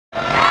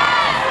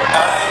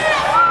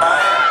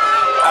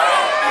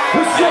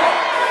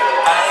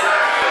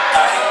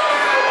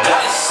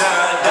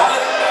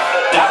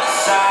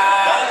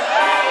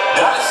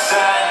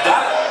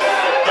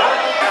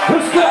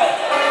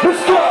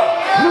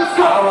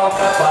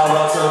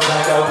Borrow some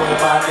liquor with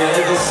my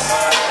niggas.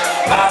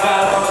 I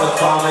got on the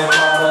phone and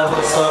called up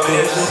with some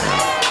bitches.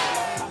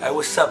 Hey,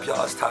 what's up,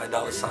 y'all? It's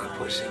Dolla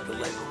pushing the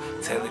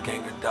label. Taylor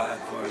Gang or Die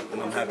for it.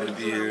 And I'm happy to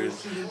be here.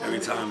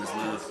 Every time it's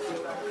love.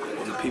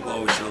 The people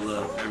always show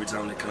love every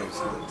time they come,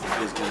 so it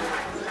feels good.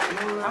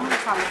 I'm going to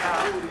talk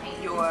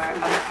about your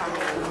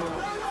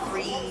upcoming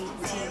Free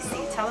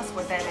TC. Tell us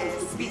what that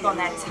is. Speak on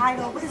that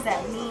title. What does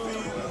that mean?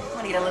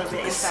 I need a little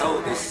bit of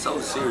insight. It's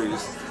so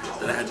serious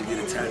that I had to get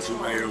a tattoo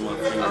right here on my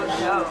finger.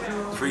 Oh,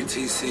 no. Free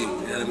TC, you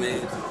know what I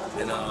mean?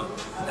 And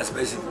that's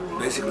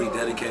basically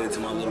dedicated to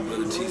my little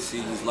brother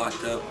TC. He's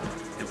locked up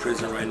in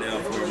prison right now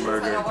for a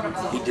murder.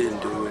 He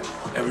didn't do it.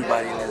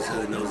 Everybody in his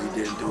hood knows he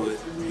didn't do it.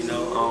 You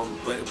know,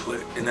 but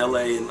in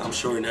LA, and I'm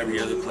sure in every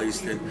other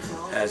place that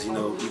has, you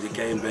know, either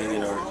gang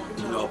banging or,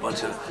 you know, a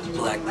bunch of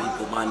black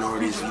people,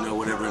 minorities, you know,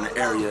 whatever in the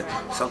area,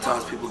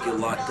 sometimes people get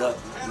locked up,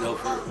 you know,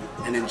 for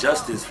an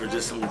injustice, for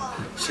just some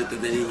shit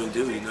that they didn't even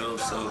do, you know.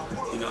 So,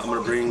 you know, I'm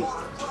gonna bring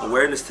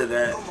awareness to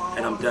that,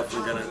 and I'm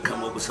definitely gonna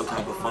come up with some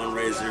type of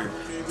fundraiser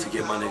to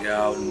get my nigga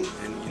out and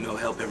you know,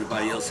 help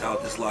everybody else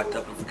out that's locked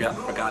up and forgotten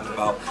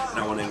about. And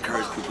I want to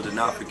encourage people to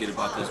not forget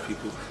about those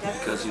people,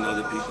 because, you know,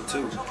 they're people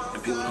too,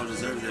 and people don't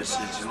deserve that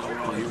shit. You know, we're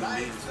all human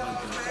beings. On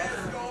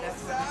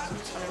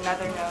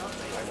another note,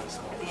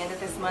 at the end of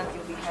this month,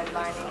 you'll be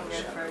headlining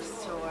your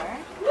first tour.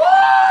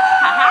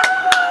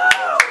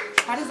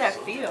 How does that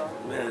feel?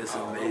 Man, it's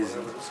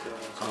amazing.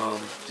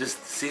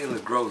 Just seeing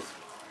the growth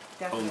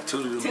from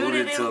Tutti the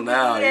Booty till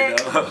now, you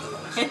know.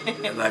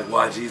 And like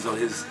YG's on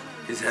his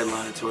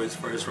headline tour, his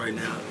first right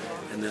now,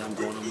 and then I'm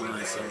going on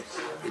mine. So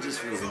it just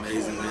feels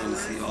amazing, man, to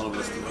see all of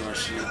us doing our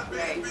shit.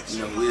 You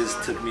know, Wiz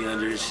took me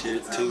under his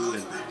shit too,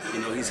 and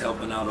you know, he's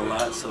helping out a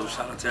lot. So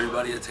shout out to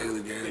everybody at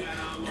Taylor Gang,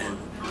 and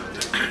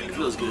it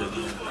feels good,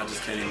 man.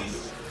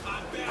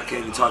 I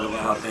can't even talk about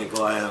how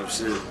thankful I am.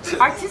 Shit.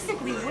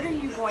 Artistically, what are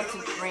you going to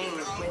bring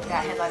with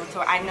that headlining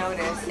tour? I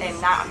noticed, and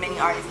not many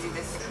artists do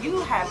this,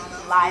 you have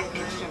live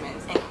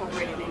instruments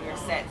incorporated in your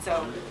set.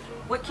 So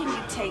what can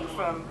you take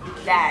from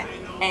that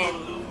and,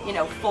 you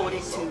know, fold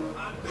it to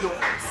your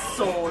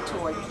soul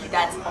tour?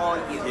 That's all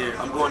you.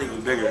 Yeah, I'm going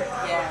even bigger.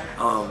 Yeah.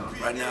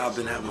 Right now I've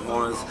been having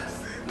horns.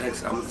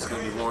 Next, it's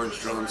gonna be horns,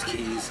 drums,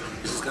 keys.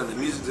 It's just the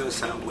music's gonna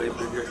sound way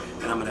bigger,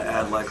 and I'm gonna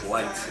add like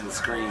lights and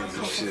screens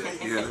and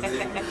shit. You know what I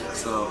mean?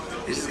 So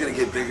it's just gonna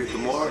get bigger. The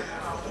more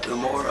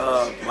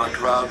my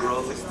crowd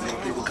grows, the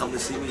more people come to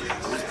see me.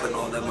 I'm just putting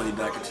all that money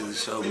back into the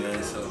show,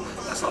 man. So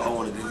that's all I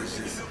want to do, is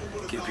just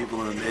give people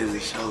an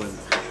amazing show and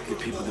give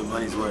people their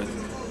money's worth.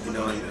 You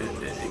know,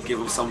 and give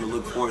them something to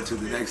look forward to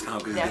the next time,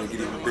 because it's going to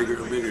get even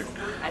bigger and bigger.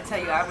 I tell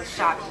you, I was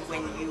shocked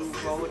when you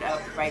rolled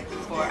up right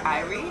before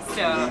Irie,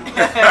 so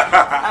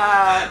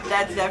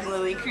that's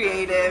definitely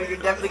creative. You're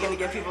definitely going to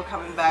get people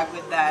coming back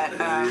with that.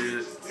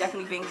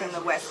 Definitely being from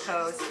the West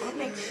Coast, what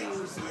makes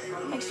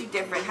you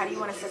different? How do you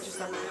want to set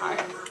yourself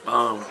apart?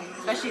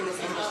 Especially in this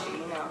industry,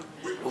 you know.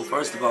 Well,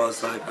 first of all,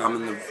 it's like I'm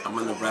in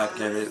the rap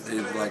game.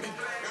 They've like,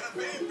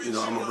 you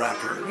know, I'm a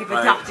rapper. They've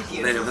adopted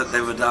you.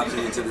 They've adopted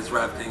me into this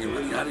rap thing, and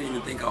really, I didn't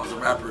even think I was a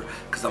rapper,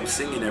 because I'm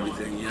singing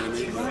everything, you know what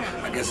I mean? But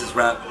I guess it's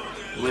rap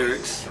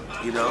lyrics,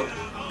 you know,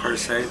 per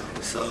se.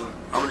 So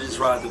I'm gonna just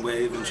ride the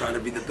wave and try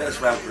to be the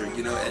best rapper,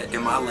 you know,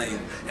 in my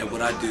lane at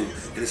what I do.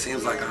 And it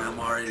seems like I am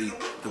already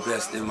the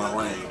best in my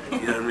lane,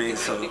 you know what I mean?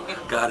 So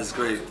God is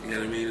great, you know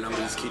what I mean? And I'm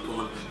gonna just keep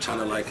on trying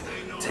to like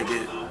take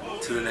it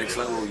to the next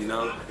level, you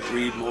know,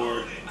 read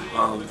more,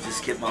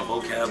 just get my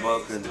vocab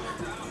up, and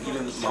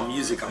even my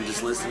music, I'm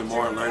just listening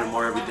more and learning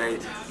more every day.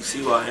 You see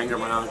who I hang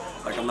around,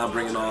 like I'm not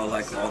bringing all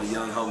the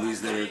young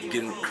homies that are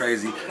getting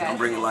crazy. I'm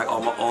bringing like all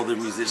my older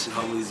musician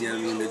homies, you know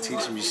what I mean, they're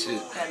teaching me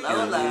shit. You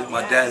know what I mean?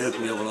 My dad hooked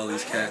me up with all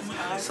these cats.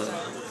 So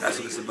that's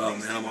what it's about,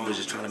 man. I'm always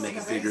just trying to make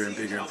it bigger and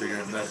bigger and bigger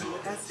and better.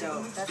 That's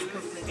dope. That's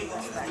completely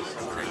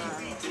respectful.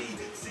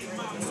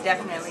 It's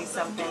definitely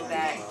something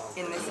that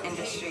in this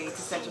industry, to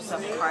set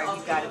yourself apart,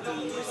 you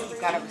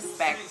gotta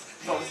respect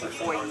what was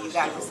before you. You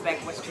gotta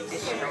respect what's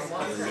traditional,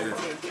 what's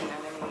vintage. You know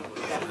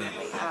what I mean?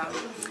 Definitely.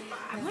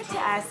 I want to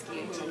ask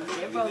you, you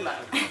did roll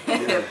up.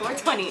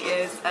 420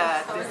 is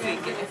this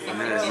weekend.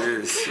 Yeah,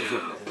 it is.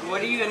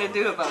 What are you gonna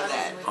do about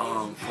that?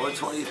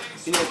 420,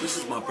 you know, this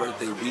is my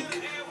birthday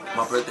week.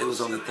 My birthday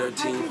was on the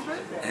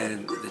 13th,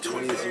 and the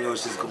 20th, you know,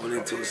 it's just going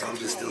into it, so I'm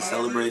just still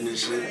celebrating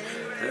this shit.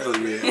 Hell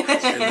yeah.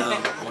 And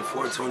on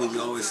 420, we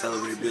always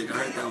celebrate big. I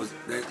heard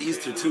that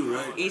Easter too,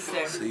 right?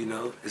 Easter. So, you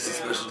know, it's a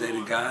special day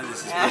to God,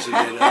 it's a special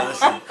day to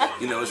us, and,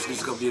 you know, it's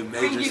just going to be a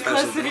major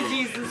special day. Bring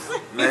you closer to Jesus.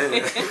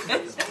 Man.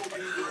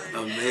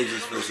 A major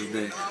special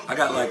day. I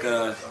got like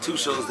 2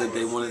 shows that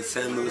day, one in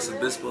San Luis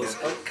Obispo,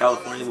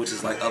 California, which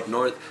is like up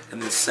north, and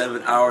then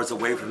 7 hours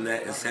away from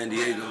that in San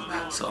Diego.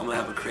 So I'm gonna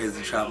have a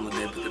crazy traveling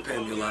day, but they're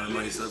paying me a lot of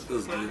money, so it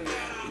feels good,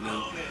 you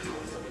know.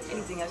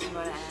 Anything else you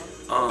wanna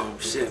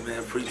add? Shit,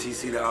 man, Free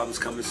TC, the album's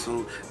coming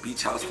soon.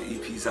 Beach House for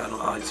EP's out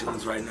on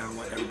iTunes right now. I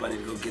want everybody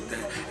to go get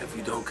that. If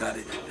you don't got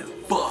it, then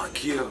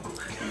fuck you.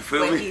 You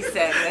feel what me? He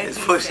said, it's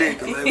pushing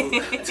the label.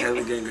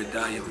 Taylor Gang or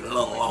Die, you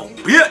little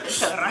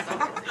bitch.